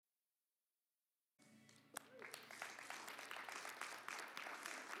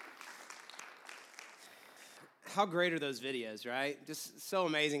how great are those videos, right? Just so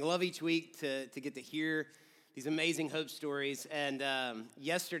amazing. Love each week to get to hear these amazing hope stories. And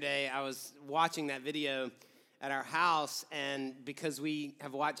yesterday I was watching that video at our house, and because we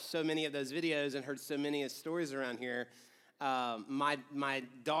have watched so many of those videos and heard so many stories around here, my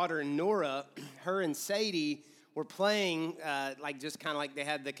daughter Nora, her and Sadie were playing just kind of like they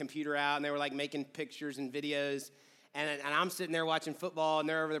had the computer out and they were like making pictures and videos. And I'm sitting there watching football, and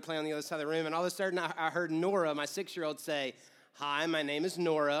they're over there playing on the other side of the room. And all of a sudden, I heard Nora, my 6-year-old, say, "Hi, my name is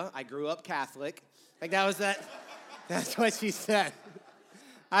Nora. I grew up Catholic." Like, that's what she said.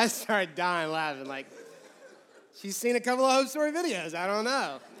 I started dying laughing. Like, she's seen a couple of Hope Story videos. I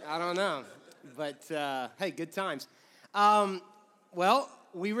don't know. But, hey, good times. Well,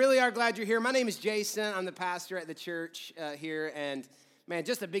 we really are glad you're here. My name is Jason. I'm the pastor at the church here. And, man,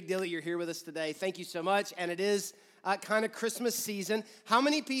 just a big deal that you're here with us today. Thank you so much. And it is kind of Christmas season. How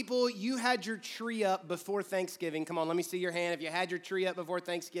many people, you had your tree up before Thanksgiving? Come on, let me see your hand. If you had your tree up before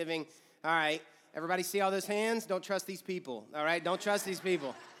Thanksgiving, all right. Everybody see all those hands? Don't trust these people, all right? Don't trust these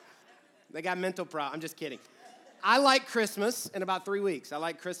people. They got mental problems. I'm just kidding. I like Christmas in about 3 weeks. I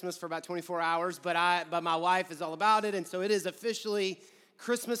like Christmas for about 24 hours, but my wife is all about it, and so it is officially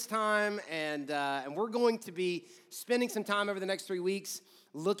Christmas time, and we're going to be spending some time over the next 3 weeks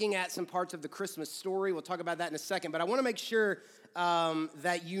looking at some parts of the Christmas story. We'll talk about that in a second, but I want to make sure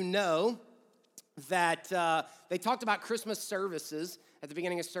that you know that they talked about Christmas services at the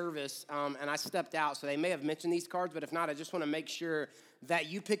beginning of service, and I stepped out, so they may have mentioned these cards, but if not, I just want to make sure that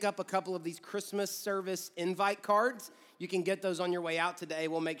you pick up a couple of these Christmas service invite cards. You can get those on your way out today.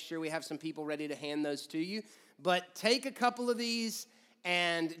 We'll make sure we have some people ready to hand those to you, but take a couple of these.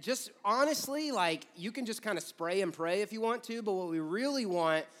 And just honestly, like, you can just kind of spray and pray if you want to, but what we really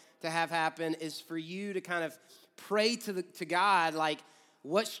want to have happen is for you to kind of pray to God, like,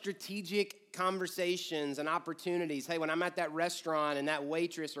 what strategic conversations and opportunities, hey, when I'm at that restaurant and that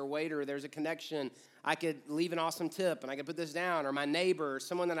waitress or waiter, there's a connection, I could leave an awesome tip and I could put this down, or my neighbor or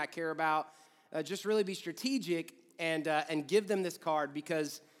someone that I care about, just really be strategic and give them this card,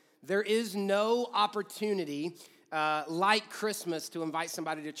 because there is no opportunity like Christmas to invite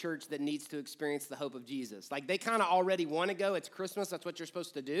somebody to church that needs to experience the hope of Jesus. Like, they kind of already want to go. It's Christmas. That's what you're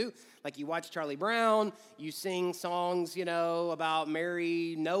supposed to do. Like, you watch Charlie Brown, you sing songs, about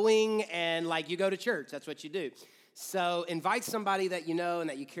Mary knowing, and, like, you go to church. That's what you do. So invite somebody that you know and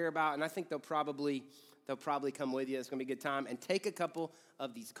that you care about, and I think they'll probably come with you. It's going to be a good time. And take a couple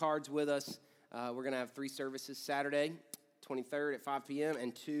of these cards with us. We're going to have 3 services Saturday, 23rd at 5 p.m.,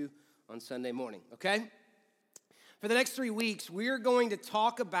 and 2 on Sunday morning, okay? For the next 3 weeks, we're going to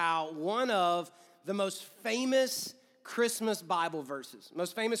talk about one of the most famous Christmas Bible verses.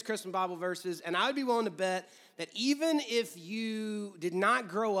 And I would be willing to bet that even if you did not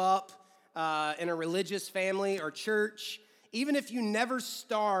grow up in a religious family or church, even if you never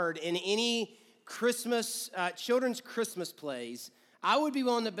starred in any children's Christmas plays, I would be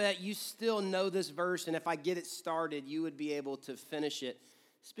willing to bet you still know this verse, and if I get it started, you would be able to finish it.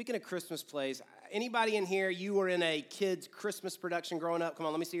 Speaking of Christmas plays, anybody in here, you were in a kid's Christmas production growing up? Come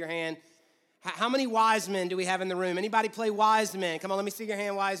on, let me see your hand. How many wise men do we have in the room? Anybody play wise men? Come on, let me see your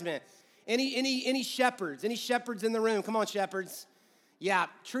hand, wise men. Any shepherds? Any shepherds in the room? Come on, shepherds. Yeah,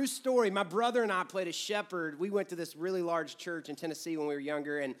 true story. My brother and I played a shepherd. We went to this really large church in Tennessee when we were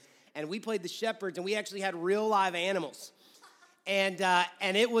younger, and we played the shepherds, and we actually had real live animals. And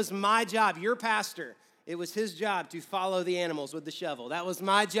it was my job, your pastor. It was his job to follow the animals with the shovel. That was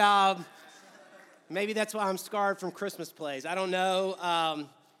my job. Maybe that's why I'm scarred from Christmas plays. I don't know.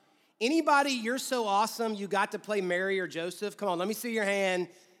 Anybody, you're so awesome, you got to play Mary or Joseph? Come on, let me see your hand.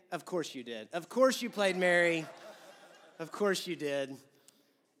 Of course you did. Of course you played Mary. Of course you did.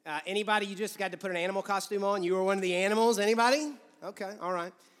 Anybody, you just got to put an animal costume on? You were one of the animals? Anybody? Okay, all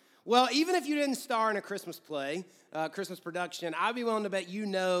right. Well, even if you didn't star in a Christmas play, Christmas production, I'd be willing to bet you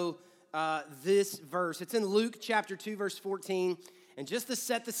know this verse. It's in Luke chapter 2, verse 14. And just to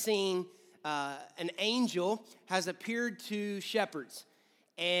set the scene, an angel has appeared to shepherds.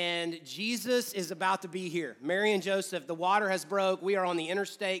 And Jesus is about to be here. Mary and Joseph, the water has broke. We are on the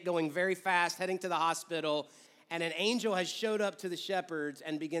interstate going very fast, heading to the hospital. And an angel has showed up to the shepherds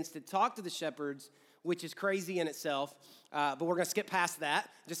and begins to talk to the shepherds, which is crazy in itself. But we're going to skip past that.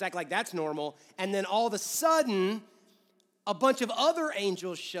 Just act like that's normal. And then all of a sudden, a bunch of other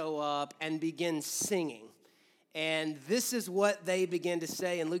angels show up and begin singing. And this is what they begin to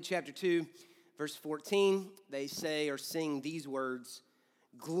say in Luke chapter 2, verse 14. They say or sing these words: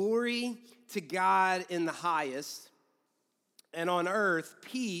 "Glory to God in the highest, and on earth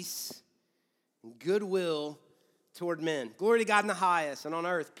peace and goodwill toward men." Glory to God in the highest, and on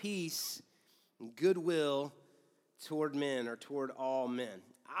earth peace and goodwill toward men or toward all men.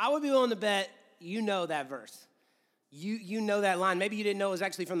 I would be willing to bet you know that verse. You know that line. Maybe you didn't know it was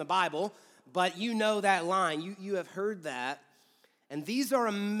actually from the Bible, but you know that line. You have heard that. And these are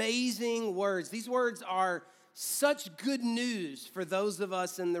amazing words. These words are such good news for those of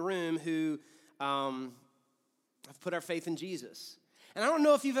us in the room who have put our faith in Jesus. And I don't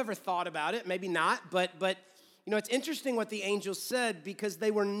know if you've ever thought about it, maybe not, but you know, it's interesting what the angels said, because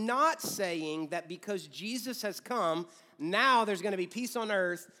they were not saying that because Jesus has come, now there's going to be peace on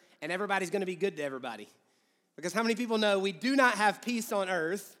earth and everybody's going to be good to everybody. Because how many people know we do not have peace on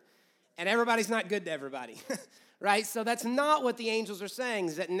earth and everybody's not good to everybody, right? So that's not what the angels are saying,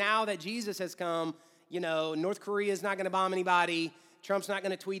 is that now that Jesus has come, you know, North Korea is not going to bomb anybody, Trump's not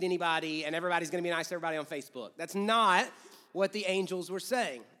going to tweet anybody, and everybody's going to be nice to everybody on Facebook. That's not what the angels were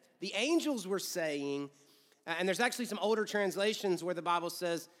saying. The angels were saying, and there's actually some older translations where the Bible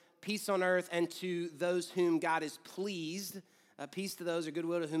says, peace on earth and to those whom God is pleased. Peace to those or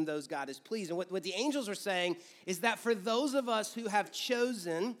goodwill to whom those God is pleased. And what the angels are saying is that for those of us who have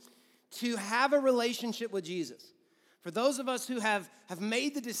chosen to have a relationship with Jesus, for those of us who have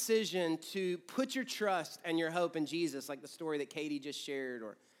made the decision to put your trust and your hope in Jesus, like the story that Katie just shared,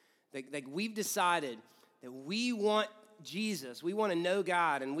 or like we've decided that we want Jesus, we want to know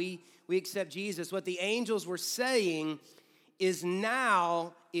God, and we accept Jesus. What the angels were saying is,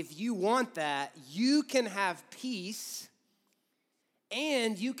 now, if you want that, you can have peace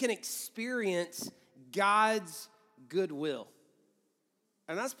and you can experience God's goodwill.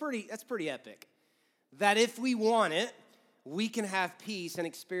 And that's pretty epic. That if we want it, we can have peace and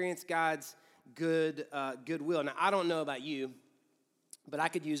experience God's goodwill. Now, I don't know about you, but I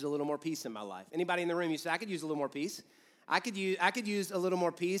could use a little more peace in my life. Anybody in the room, you say, I could use a little more peace. I could use a little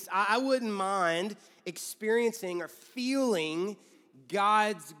more peace. I wouldn't mind experiencing or feeling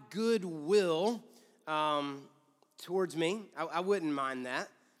God's goodwill towards me. I wouldn't mind that,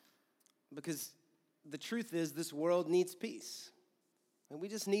 because the truth is this world needs peace. And we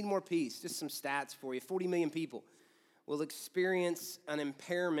just need more peace. Just some stats for you. 40 million people will experience an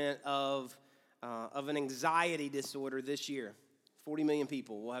impairment of an anxiety disorder this year. 40 million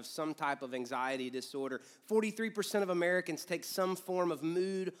people will have some type of anxiety disorder. 43% of Americans take some form of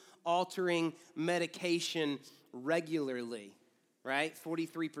mood-altering medication regularly, right?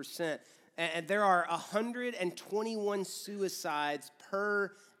 43%. And there are 121 suicides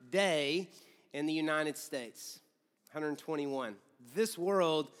per day in the United States. 121. This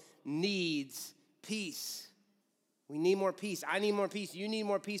world needs peace. We need more peace. I need more peace. You need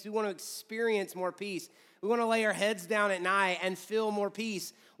more peace. We want to experience more peace. We want to lay our heads down at night and feel more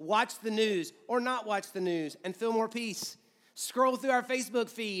peace. Watch the news or not watch the news and feel more peace. Scroll through our Facebook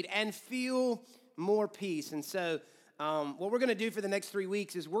feed and feel more peace. And so what we're going to do for the next 3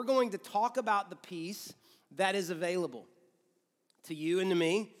 weeks is we're going to talk about the peace that is available to you and to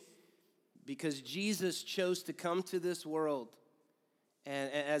me, because Jesus chose to come to this world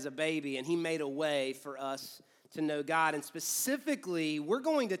and as a baby, and he made a way for us to know God. And specifically, we're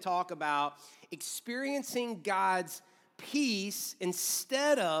going to talk about experiencing God's peace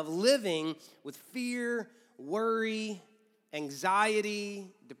instead of living with fear, worry,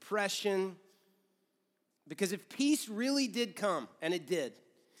 anxiety, depression. Because if peace really did come, and it did,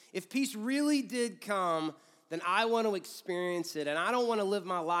 if peace really did come, then I want to experience it, and I don't want to live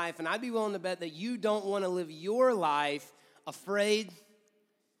my life, and I'd be willing to bet that you don't want to live your life afraid,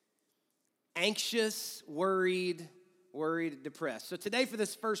 anxious, worried, depressed. So today, for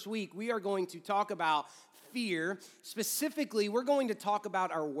this first week, we are going to talk about fear. Specifically, we're going to talk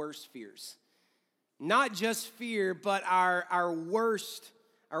about our worst fears. Not just fear, but our worst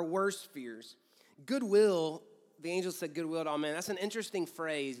fears. Goodwill, the angel said goodwill to all men. That's an interesting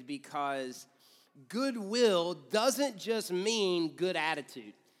phrase, because goodwill doesn't just mean good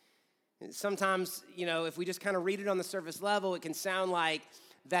attitude. Sometimes, you know, if we just kind of read it on the surface level, it can sound like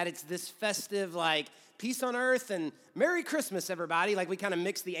that it's this festive, like, peace on earth and Merry Christmas, everybody. Like, we kind of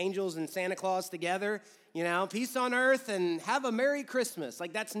mix the angels and Santa Claus together, you know, peace on earth and have a Merry Christmas.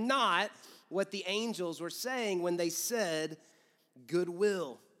 Like, that's not what the angels were saying when they said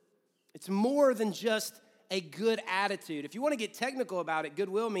goodwill. It's more than just a good attitude. If you want to get technical about it,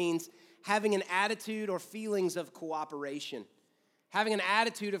 goodwill means having an attitude or feelings of cooperation. Having an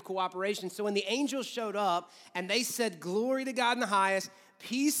attitude of cooperation. So when the angels showed up and they said, glory to God in the highest,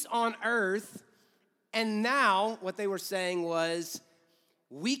 peace on earth, and now what they were saying was,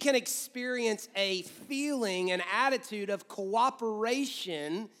 we can experience a feeling, an attitude of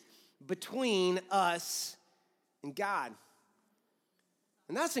cooperation between us and God.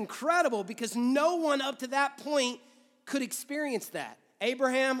 And that's incredible, because no one up to that point could experience that.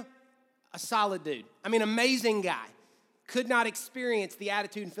 Abraham, a solid dude. I mean, amazing guy. could not experience the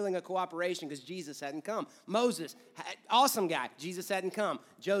attitude and feeling of cooperation because Jesus hadn't come. Moses, awesome guy. Jesus hadn't come.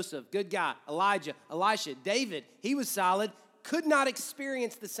 Joseph, good guy. Elijah, Elisha, David, he was solid. Could not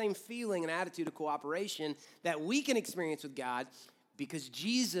experience the same feeling and attitude of cooperation that we can experience with God because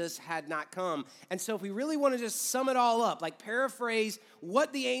Jesus had not come. And so if we really want to just sum it all up, like paraphrase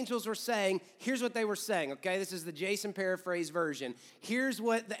what the angels were saying, here's what they were saying, okay? This is the Jason paraphrase version. Here's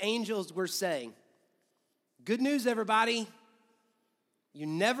what the angels were saying. Good news, everybody. You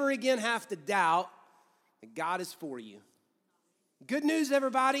never again have to doubt that God is for you. Good news,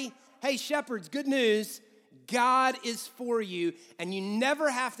 everybody. Hey, shepherds, good news. God is for you, and you never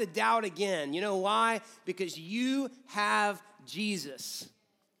have to doubt again. You know why? Because you have Jesus.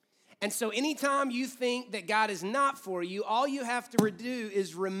 And so anytime you think that God is not for you, all you have to do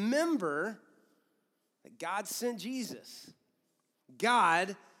is remember that God sent Jesus.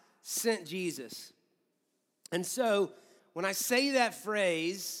 God sent Jesus. And so when I say that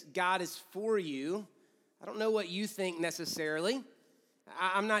phrase, God is for you, I don't know what you think necessarily.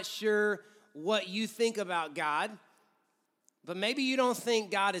 I'm not sure what you think about God, but maybe you don't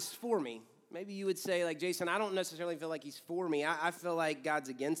think God is for me. Maybe you would say, like, Jason, I don't necessarily feel like he's for me. I feel like God's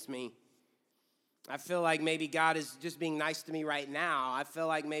against me. I feel like maybe God is just being nice to me right now. I feel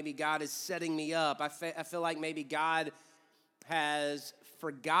like maybe God is setting me up. I feel like maybe God has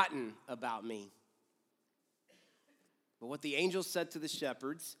forgotten about me. But what the angel said to the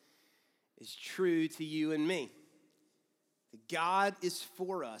shepherds is true to you and me. That God is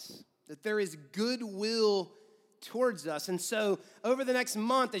for us, that there is goodwill towards us. And so over the next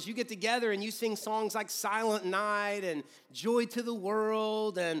month, as you get together and you sing songs like Silent Night and Joy to the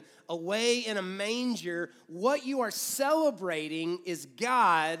World and Away in a Manger, what you are celebrating is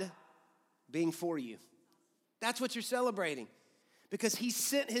God being for you. That's what you're celebrating. Because he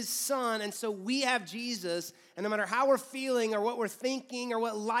sent his son, and so we have Jesus, and no matter how we're feeling or what we're thinking or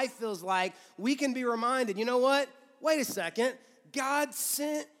what life feels like, we can be reminded, you know what? Wait a second. God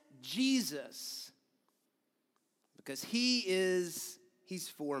sent Jesus because he's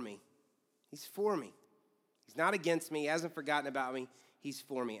for me. He's for me. He's not against me. He hasn't forgotten about me. He's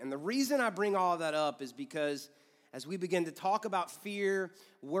for me. And the reason I bring all of that up is because as we begin to talk about fear,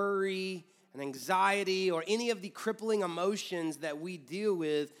 worry, and anxiety, or any of the crippling emotions that we deal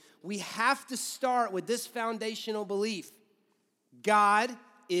with, we have to start with this foundational belief. God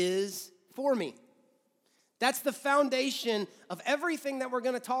is for me. That's the foundation of everything that we're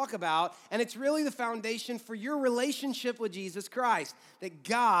going to talk about, and it's really the foundation for your relationship with Jesus Christ, that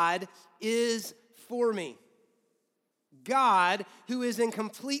God is for me. God, who is in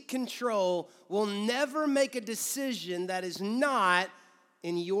complete control, will never make a decision that is not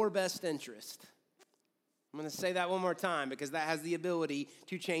in your best interest. I'm going to say that one more time because that has the ability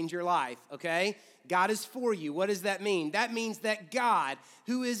to change your life, okay? God is for you. What does that mean? That means that God,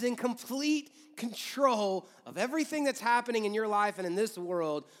 who is in complete control of everything that's happening in your life and in this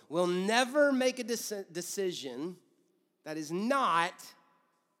world, will never make a decision that is not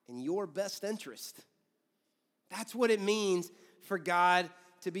in your best interest. That's what it means for God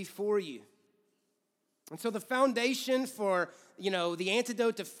to be for you. And so the foundation for, the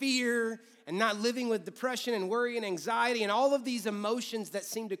antidote to fear and not living with depression and worry and anxiety and all of these emotions that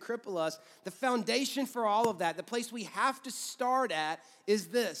seem to cripple us, the foundation for all of that, the place we have to start at is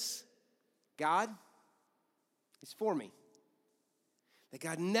this. God is for me. That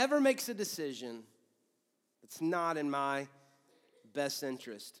God never makes a decision that's not in my best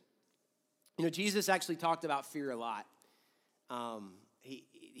interest. Jesus actually talked about fear a lot.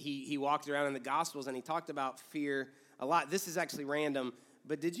 He walked around in the Gospels and he talked about fear a lot. This is actually random,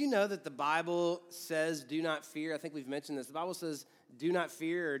 but did you know that the Bible says do not fear? I think we've mentioned this. The Bible says do not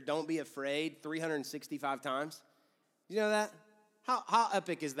fear or don't be afraid 365 times. You know that? How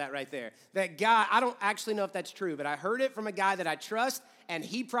epic is that right there? That guy, I don't actually know if that's true, but I heard it from a guy that I trust, and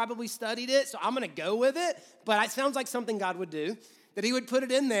he probably studied it, so I'm going to go with it, but it sounds like something God would do, that he would put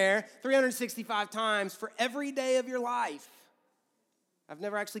it in there 365 times for every day of your life. I've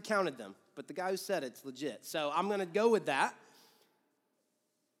never actually counted them, but the guy who said it's legit, so I'm going to go with that.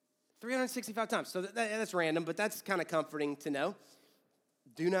 365 times, so that's random, but that's kind of comforting to know.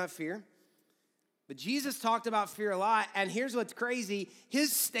 Do not fear. But Jesus talked about fear a lot, and here's what's crazy.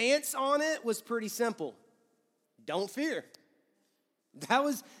 His stance on it was pretty simple. Don't fear. That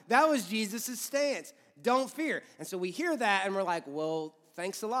was Jesus' stance. Don't fear. And so we hear that, and we're like, well,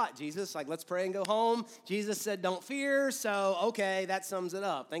 thanks a lot, Jesus. Like, let's pray and go home. Jesus said don't fear, so okay, that sums it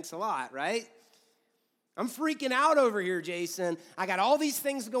up. Thanks a lot, right? I'm freaking out over here, Jason. I got all these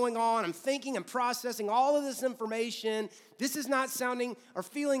things going on. I'm thinking and processing all of this information. This is not sounding or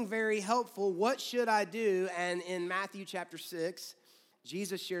feeling very helpful. What should I do? And in Matthew chapter 6,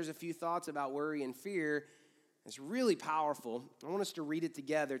 Jesus shares a few thoughts about worry and fear. It's really powerful. I want us to read it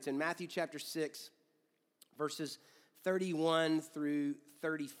together. It's in Matthew chapter 6, verses 31 through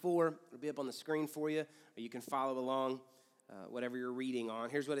 34. It'll be up on the screen for you, or you can follow along whatever you're reading on.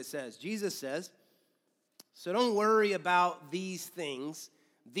 Here's what it says. Jesus says, "So don't worry about these things."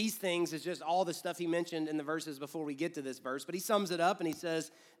 These things is just all the stuff he mentioned in the verses before we get to this verse. But he sums it up and he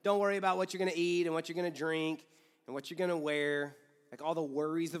says, don't worry about what you're going to eat and what you're going to drink and what you're going to wear, like all the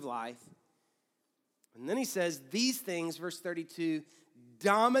worries of life. And then he says, these things, verse 32,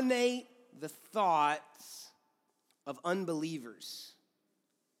 dominate the thoughts of unbelievers.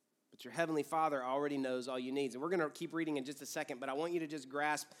 But your heavenly Father already knows all you need. And we're going to keep reading in just a second, but I want you to just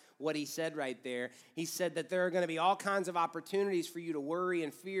grasp what he said right there. He said that there are going to be all kinds of opportunities for you to worry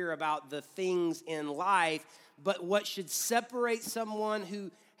and fear about the things in life, but what should separate someone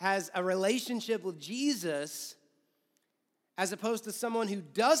who has a relationship with Jesus as opposed to someone who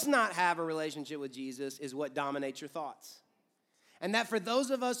does not have a relationship with Jesus is what dominates your thoughts. And that for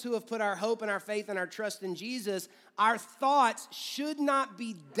those of us who have put our hope and our faith and our trust in Jesus, our thoughts should not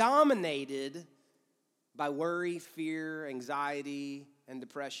be dominated by worry, fear, anxiety, and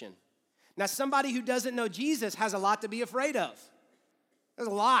depression. Now, somebody who doesn't know Jesus has a lot to be afraid of. There's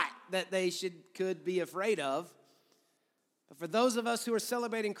a lot that they could be afraid of. But for those of us who are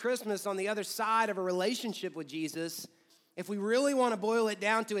celebrating Christmas on the other side of a relationship with Jesus, if we really want to boil it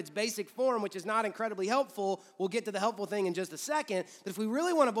down to its basic form, which is not incredibly helpful, we'll get to the helpful thing in just a second, but if we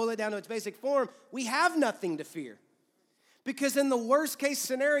really want to boil it down to its basic form, we have nothing to fear. Because in the worst case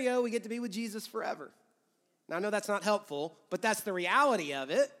scenario, we get to be with Jesus forever. Now, I know that's not helpful, but that's the reality of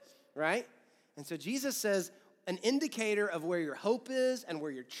it, right? And so Jesus says an indicator of where your hope is and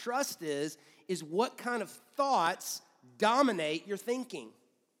where your trust is what kind of thoughts dominate your thinking.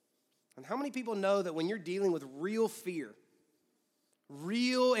 And how many people know that when you're dealing with real fear,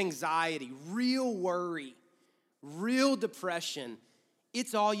 real anxiety, real worry, real depression,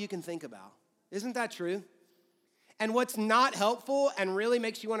 it's all you can think about? Isn't that true? And what's not helpful and really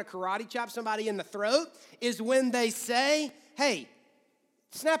makes you want to karate chop somebody in the throat is when they say, hey,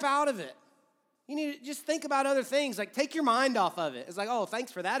 snap out of it. You need to just think about other things. Like, take your mind off of it. It's like, oh,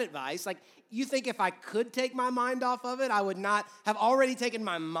 thanks for that advice. Like, you think if I could take my mind off of it, I would not have already taken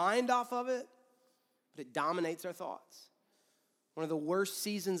my mind off of it? But it dominates our thoughts. One of the worst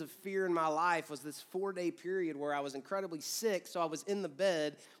seasons of fear in my life was this 4-day period where I was incredibly sick, so I was in the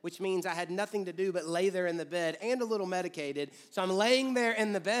bed, which means I had nothing to do but lay there in the bed and a little medicated. So I'm laying there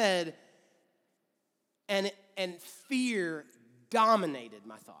in the bed, and fear dominated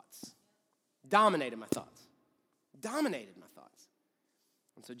my thoughts. Dominated my thoughts.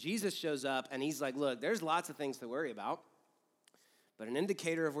 And so Jesus shows up, and he's like, look, there's lots of things to worry about, but an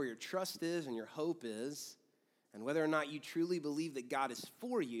indicator of where your trust is and your hope is, and whether or not you truly believe that God is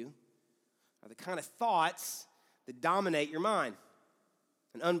for you, are the kind of thoughts that dominate your mind.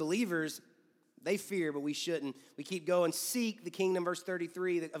 And unbelievers, they fear, but we shouldn't. We keep going, seek the kingdom, verse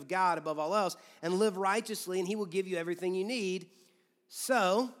 33, of God above all else, and live righteously, and he will give you everything you need.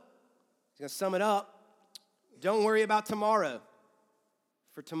 So, he's going to sum it up. Don't worry about tomorrow,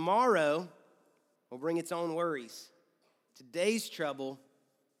 for tomorrow will bring its own worries. Today's trouble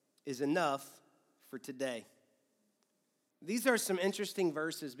is enough for today. These are some interesting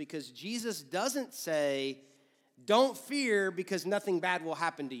verses because Jesus doesn't say, don't fear because nothing bad will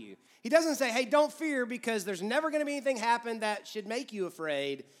happen to you. He doesn't say, hey, don't fear because there's never going to be anything happen that should make you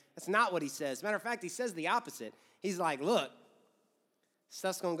afraid. That's not what he says. As a matter of fact, he says the opposite. He's like, look,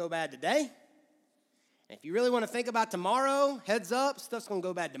 stuff's going to go bad today. And if you really want to think about tomorrow, heads up, stuff's going to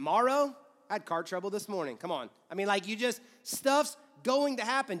go bad tomorrow. I had car trouble this morning. Come on. I mean, like stuff's going to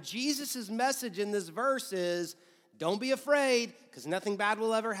happen. Jesus' message in this verse is, don't be afraid because nothing bad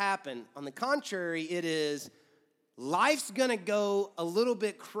will ever happen. On the contrary, it is, life's going to go a little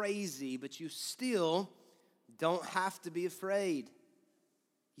bit crazy, but you still don't have to be afraid.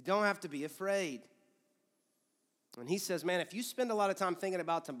 You don't have to be afraid. And he says, man, if you spend a lot of time thinking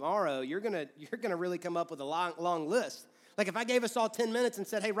about tomorrow, you're gonna really come up with a long list. Like if I gave us all 10 minutes and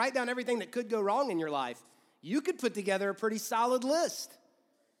said, hey, write down everything that could go wrong in your life, you could put together a pretty solid list.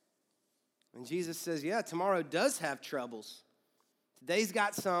 And Jesus says, yeah, tomorrow does have troubles. Today's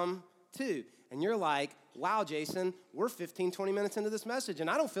got some too. And you're like, wow, Jason, we're 15, 20 minutes into this message, and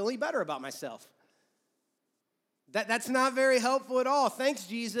I don't feel any better about myself. That's not very helpful at all. Thanks,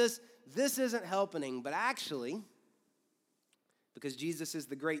 Jesus. This isn't helping. But actually, Because Jesus is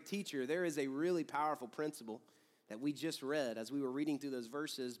the great teacher, there is a really powerful principle that we just read as we were reading through those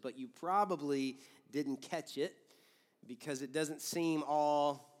verses, but you probably didn't catch it because it doesn't seem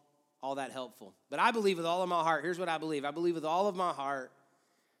all that helpful. But I believe with all of my heart, here's what I believe. I believe with all of my heart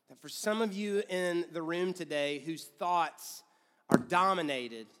that for some of you in the room today whose thoughts are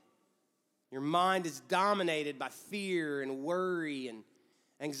dominated, your mind is dominated by fear and worry and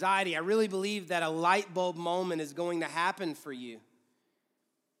anxiety, I really believe that a light bulb moment is going to happen for you.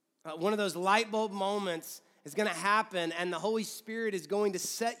 One of those light bulb moments is going to happen, and the Holy Spirit is going to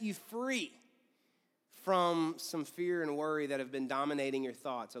set you free from some fear and worry that have been dominating your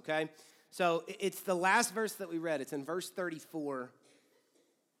thoughts, okay? So it's the last verse that we read. It's in verse 34.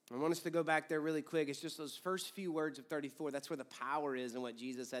 I want us to go back there really quick. It's just those first few words of 34. That's where the power is in what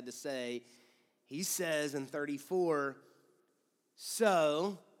Jesus had to say. He says in 34,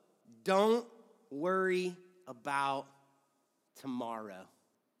 so don't worry about tomorrow.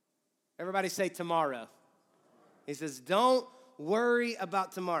 Everybody say tomorrow. He says, don't worry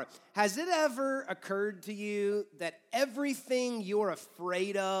about tomorrow. Has it ever occurred to you that everything you're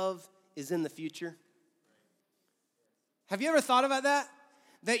afraid of is in the future? Have you ever thought about that?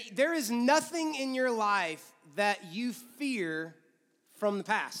 That there is nothing in your life that you fear from the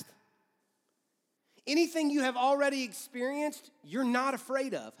past. Anything you have already experienced, you're not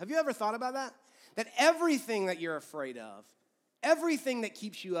afraid of. Have you ever thought about that? That everything that you're afraid of, everything that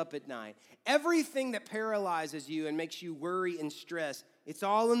keeps you up at night, everything that paralyzes you and makes you worry and stress, it's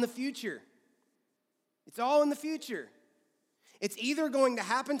all in the future. It's all in the future. It's either going to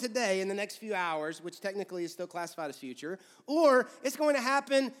happen today in the next few hours, which technically is still classified as future, or it's going to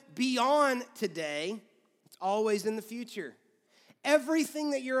happen beyond today. It's always in the future. Everything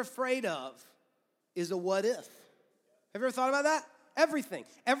that you're afraid of is a what if. Have you ever thought about that? Everything.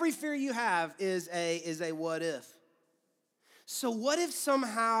 Every fear you have is a what if. So what if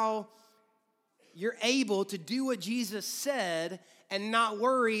somehow you're able to do what Jesus said and not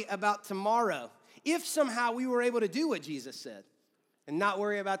worry about tomorrow? If somehow we were able to do what Jesus said and not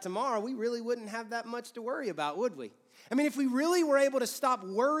worry about tomorrow, we really wouldn't have that much to worry about, would we? I mean, if we really were able to stop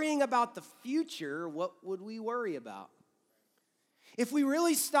worrying about the future, what would we worry about? If we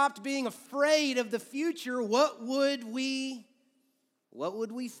really stopped being afraid of the future, what would we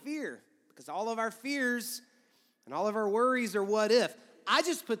fear? Because all of our fears and all of our worries are what if. I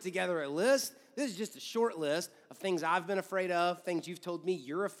just put together a list. This is just a short list of things I've been afraid of, things you've told me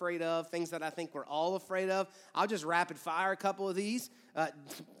you're afraid of, things that I think we're all afraid of. I'll just rapid fire a couple of these.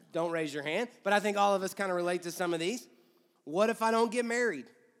 Don't raise your hand, but I think all of us kind of relate to some of these. What if I don't get married?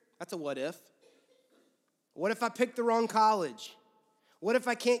 That's a what if. What if I pick the wrong college? What if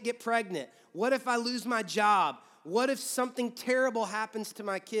I can't get pregnant? What if I lose my job? What if something terrible happens to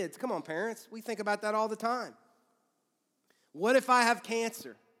my kids? Come on, parents. We think about that all the time. What if I have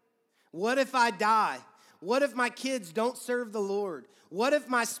cancer? What if I die? What if my kids don't serve the Lord? What if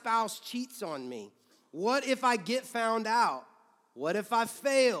my spouse cheats on me? What if I get found out? What if I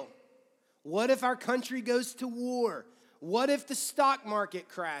fail? What if our country goes to war? What if the stock market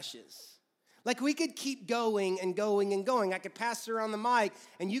crashes? Like, we could keep going and going and going. I could pass around the mic,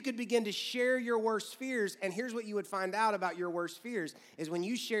 and you could begin to share your worst fears, and here's what you would find out about your worst fears, is when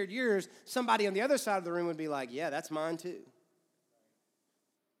you shared yours, somebody on the other side of the room would be like, yeah, that's mine too.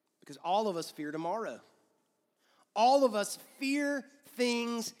 Because all of us fear tomorrow. All of us fear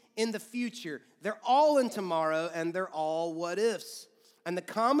things in the future. They're all in tomorrow, and they're all what ifs. And the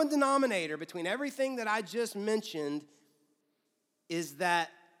common denominator between everything that I just mentioned is that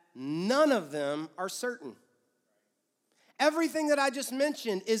none of them are certain. Everything that I just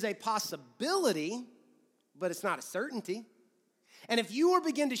mentioned is a possibility, but it's not a certainty. And if you were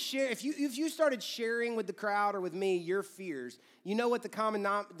begin to share, if you started sharing with the crowd or with me your fears, you know what the common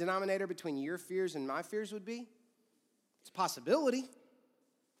denominator between your fears and my fears would be? It's a possibility,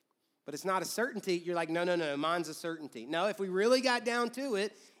 but it's not a certainty. You're like, no, mine's a certainty. No, if we really got down to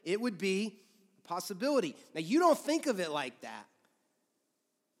it, it would be a possibility. Now, you don't think of it like that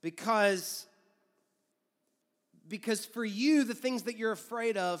because for you, the things that you're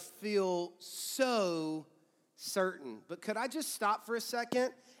afraid of feel so certain. But could I just stop for a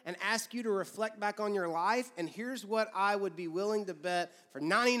second and ask you to reflect back on your life? And here's what I would be willing to bet for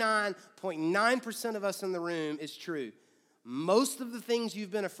 99.9% of us in the room is true. Most of the things you've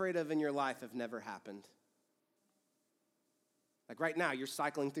been afraid of in your life have never happened. Like right now, you're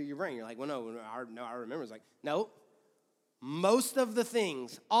cycling through your brain. You're like, well, no, I remember. It's like, no. Most of the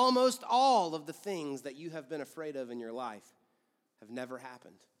things, almost all of the things that you have been afraid of in your life have never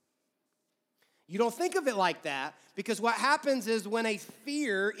happened. You don't think of it like that because what happens is when a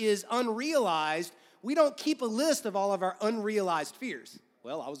fear is unrealized, we don't keep a list of all of our unrealized fears.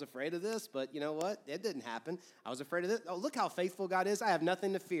 Well, I was afraid of this, but you know what? It didn't happen. I was afraid of this. Oh, look how faithful God is. I have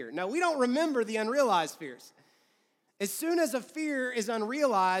nothing to fear. No, we don't remember the unrealized fears. As soon as a fear is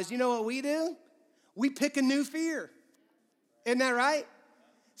unrealized, you know what we do? We pick a new fear. Isn't that right?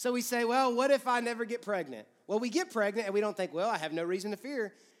 So we say, well, what if I never get pregnant? Well, we get pregnant and we don't think, well, I have no reason to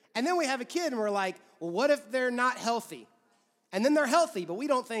fear. And then we have a kid and we're like, well, what if they're not healthy? And then they're healthy, but we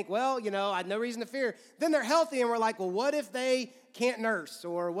don't think, well, you know, I had no reason to fear. Then they're healthy, and we're like, well, what if they can't nurse?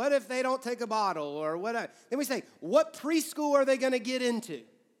 Or what if they don't take a bottle? Or what? Then we say, what preschool are they going to get into?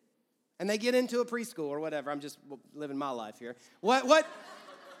 And they get into a preschool or whatever. I'm just living my life here. What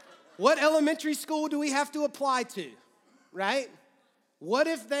elementary school do we have to apply to, right? What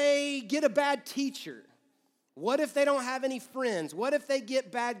if they get a bad teacher? What if they don't have any friends? What if they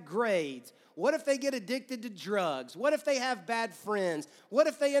get bad grades? What if they get addicted to drugs? What if they have bad friends? What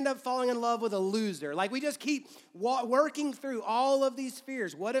if they end up falling in love with a loser? Like, we just keep working through all of these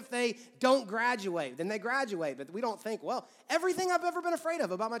fears. What if they don't graduate? Then they graduate, but we don't think, well, everything I've ever been afraid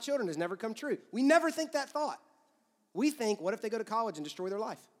of about my children has never come true. We never think that thought. We think, what if they go to college and destroy their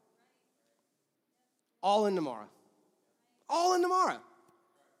life? All in tomorrow. All in tomorrow.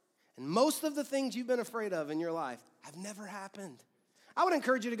 And most of the things you've been afraid of in your life have never happened. I would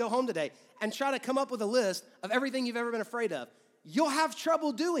encourage you to go home today and try to come up with a list of everything you've ever been afraid of. You'll have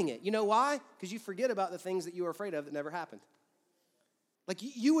trouble doing it. You know why? Because you forget about the things that you were afraid of that never happened. Like,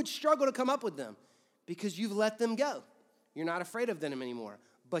 you would struggle to come up with them because you've let them go. You're not afraid of them anymore,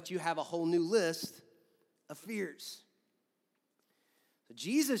 but you have a whole new list of fears. So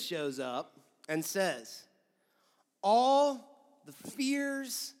Jesus shows up and says, all the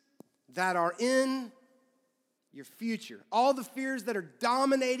fears that are in your future, all the fears that are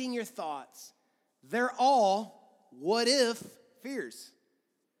dominating your thoughts, they're all what if fears.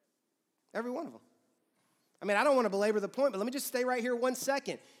 Every one of them. I mean, I don't want to belabor the point, but let me just stay right here 1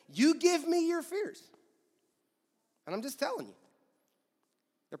 second. You give me your fears. And I'm just telling you.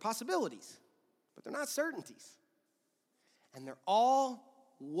 They're possibilities, but they're not certainties. And they're all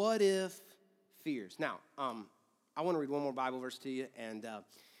what if fears. Now, I want to read one more Bible verse to you, and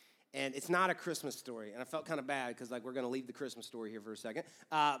it's not a Christmas story, and I felt kind of bad because we're going to leave the Christmas story here for a second.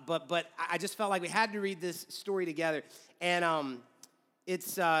 But I just felt like we had to read this story together, and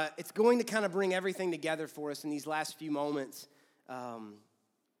it's going to kind of bring everything together for us in these last few moments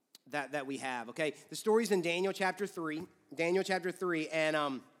that we have. Okay, the story's in Daniel chapter 3. Daniel chapter 3,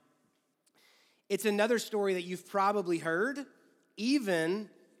 and it's another story that you've probably heard, even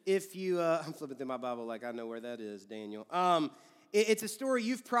if you. I'm flipping through my Bible like I know where that is, Daniel. It's a story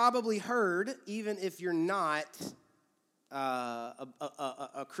you've probably heard, even if you're not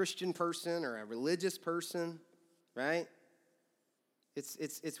a Christian person or a religious person, right?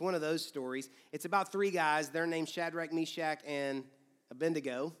 It's one of those stories. It's about three guys. They're named Shadrach, Meshach, and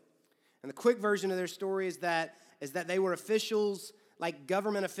Abednego. And the quick version of their story is that they were officials, like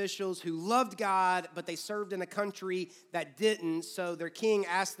government officials who loved God, but they served in a country that didn't. So their king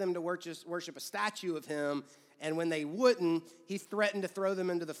asked them to worship a statue of him. And when they wouldn't, he threatened to throw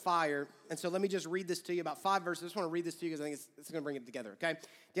them into the fire. And so let me just read this to you, about 5 verses. I just want to read this to you because I think it's going to bring it together, okay?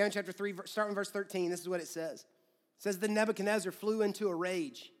 Daniel chapter 3, starting verse 13, this is what it says. It says, then Nebuchadnezzar flew into a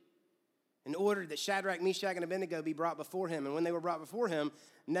rage and ordered that Shadrach, Meshach, and Abednego be brought before him. And when they were brought before him,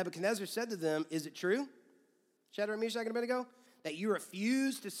 Nebuchadnezzar said to them, is it true, Shadrach, Meshach, and Abednego, that you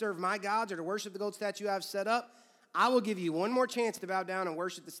refuse to serve my gods or to worship the gold statue I have set up? I will give you one more chance to bow down and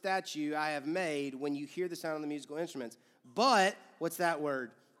worship the statue I have made when you hear the sound of the musical instruments. But, what's that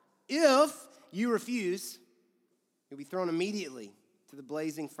word? If you refuse, you'll be thrown immediately to the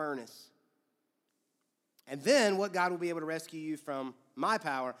blazing furnace. And then what God will be able to rescue you from my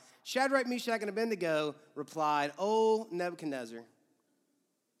power? Shadrach, Meshach, and Abednego replied, O Nebuchadnezzar,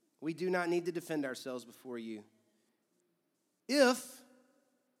 we do not need to defend ourselves before you. If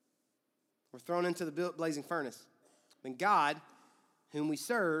we're thrown into the blazing furnace, then God, whom we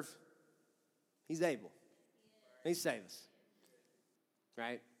serve, he's able. He'll save us.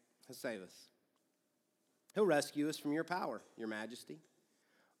 Right? He'll save us. He'll rescue us from your power, your majesty.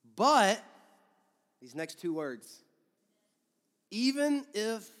 But, these next two words, even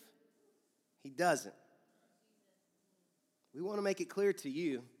if he doesn't, we want to make it clear to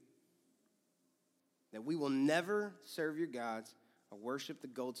you that we will never serve your gods or worship the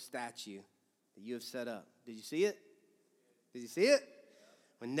gold statue that you have set up. Did you see it? Did you see it?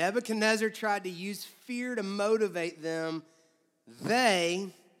 When Nebuchadnezzar tried to use fear to motivate them, they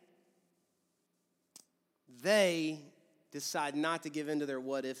decide not to give in to their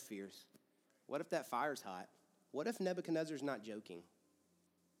what-if fears. What if that fire's hot? What if Nebuchadnezzar's not joking?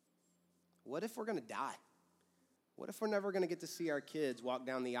 What if we're going to die? What if we're never going to get to see our kids walk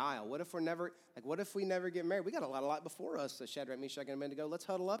down the aisle? What if we never get married? We got a lot before us, so Shadrach, Meshach, and Abednego. Let's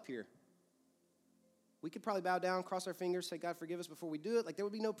huddle up here. We could probably bow down, cross our fingers, say, God, forgive us before we do it. Like, there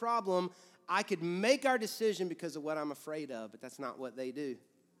would be no problem. I could make our decision because of what I'm afraid of, but that's not what they do.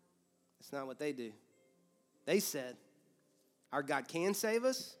 That's not what they do. They said, our God can save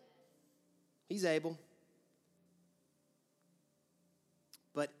us. He's able.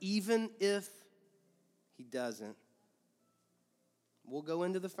 But even if he doesn't, we'll go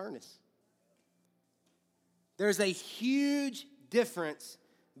into the furnace. There's a huge difference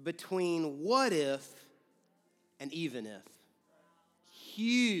between what if and even if.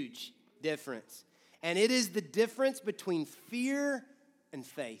 Huge difference. And it is the difference between fear and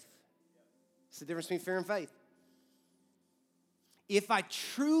faith. It's the difference between fear and faith. If I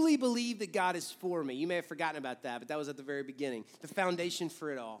truly believe that God is for me, you may have forgotten about that, but that was at the very beginning, the foundation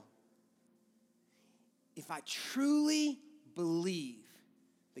for it all. If I truly believe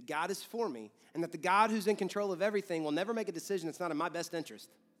that God is for me and that the God who's in control of everything will never make a decision that's not in my best interest,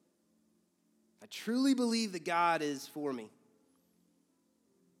 I truly believe that God is for me,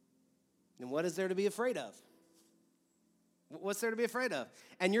 then what is there to be afraid of? What's there to be afraid of?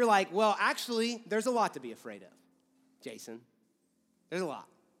 And you're like, well, actually, there's a lot to be afraid of, Jason. There's a lot.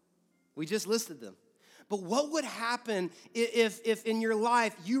 We just listed them. But what would happen if in your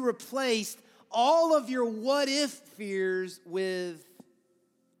life you replaced all of your what-if fears with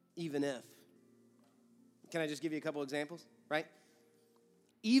even if? Can I just give you a couple examples, right?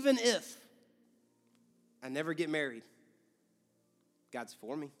 Even if I never get married, God's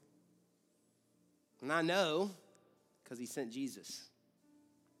for me. And I know because he sent Jesus.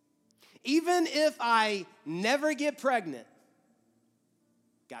 Even if I never get pregnant,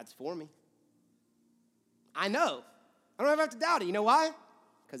 God's for me. I know. I don't ever have to doubt it. You know why?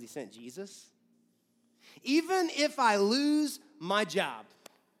 Because he sent Jesus. Even if I lose my job,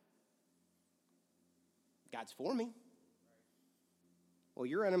 God's for me. Well,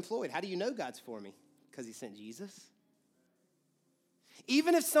 you're unemployed. How do you know God's for me? Because he sent Jesus.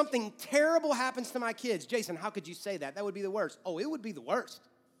 Even if something terrible happens to my kids, Jason, how could you say that? That would be the worst. Oh, it would be the worst.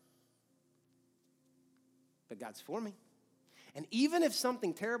 But God's for me. And even if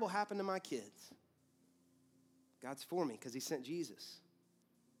something terrible happened to my kids, God's for me because he sent Jesus.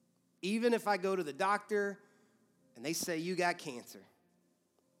 Even if I go to the doctor and they say you got cancer,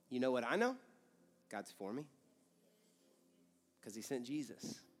 you know what I know? God's for me because he sent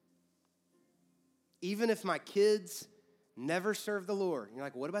Jesus. Even if my kids never serve the Lord, you're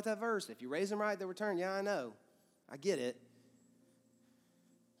like, what about that verse? If you raise them right, they'll return. Yeah, I know. I get it.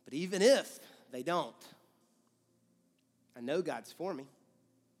 But even if they don't, I know God's for me.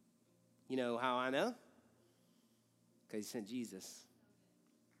 You know how I know? Because he sent Jesus.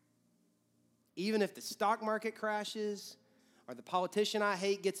 Even if the stock market crashes, or the politician I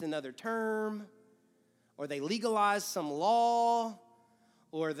hate gets another term, or they legalize some law,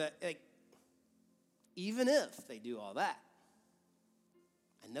 or even if they do all that,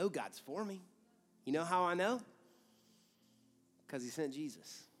 I know God's for me. You know how I know? Because he sent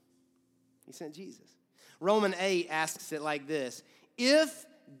Jesus. He sent Jesus. Romans 8 asks it like this. If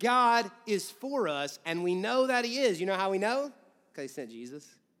God is for us, and we know that he is, you know how we know? Because he sent Jesus.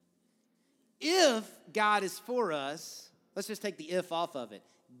 If God is for us, let's just take the if off of it.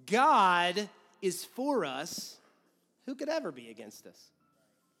 God is for us, who could ever be against us?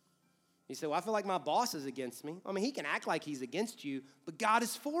 You say, well, I feel like my boss is against me. I mean, he can act like he's against you, but God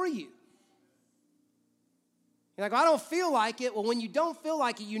is for you. You're like, well, I don't feel like it. Well, when you don't feel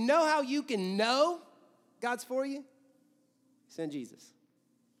like it, you know how you can know God's for you? Send Jesus.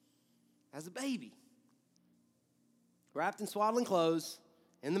 As a baby. Wrapped in swaddling clothes,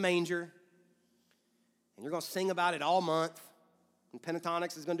 in the manger. And you're going to sing about it all month. And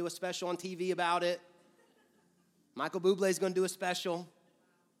Pentatonics is going to do a special on TV about it. Michael Bublé is going to do a special.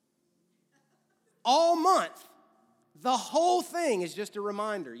 All month. The whole thing is just a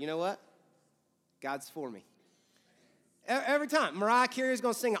reminder. You know what? God's for me. Every time. Mariah Carey is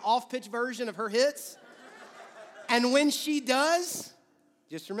going to sing an off-pitch version of her hits. And when she does,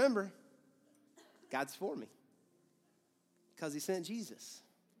 just remember, God's for me. Because he sent Jesus.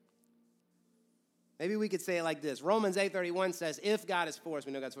 Maybe we could say it like this. Romans 8:31 says, if God is for us,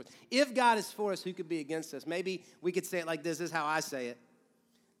 we know God's for us. If God is for us, who could be against us? Maybe we could say it like this. This is how I say it.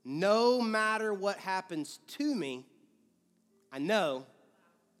 No matter what happens to me, I know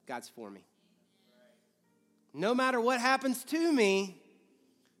God's for me. No matter what happens to me,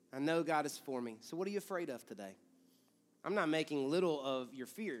 I know God is for me. So what are you afraid of today? I'm not making little of your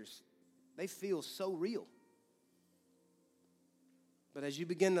fears. They feel so real. But as you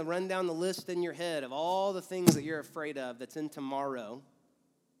begin to run down the list in your head of all the things that you're afraid of that's in tomorrow,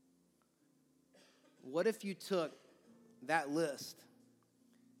 what if you took that list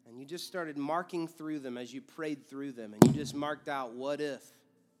and you just started marking through them as you prayed through them, and you just marked out what if?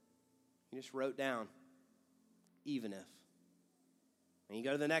 You just wrote down even if. And you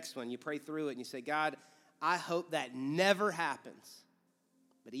go to the next one, you pray through it, and you say, God, I hope that never happens.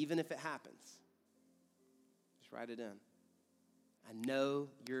 But even if it happens, just write it in. I know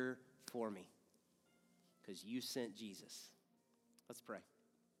you're for me because you sent Jesus. Let's pray.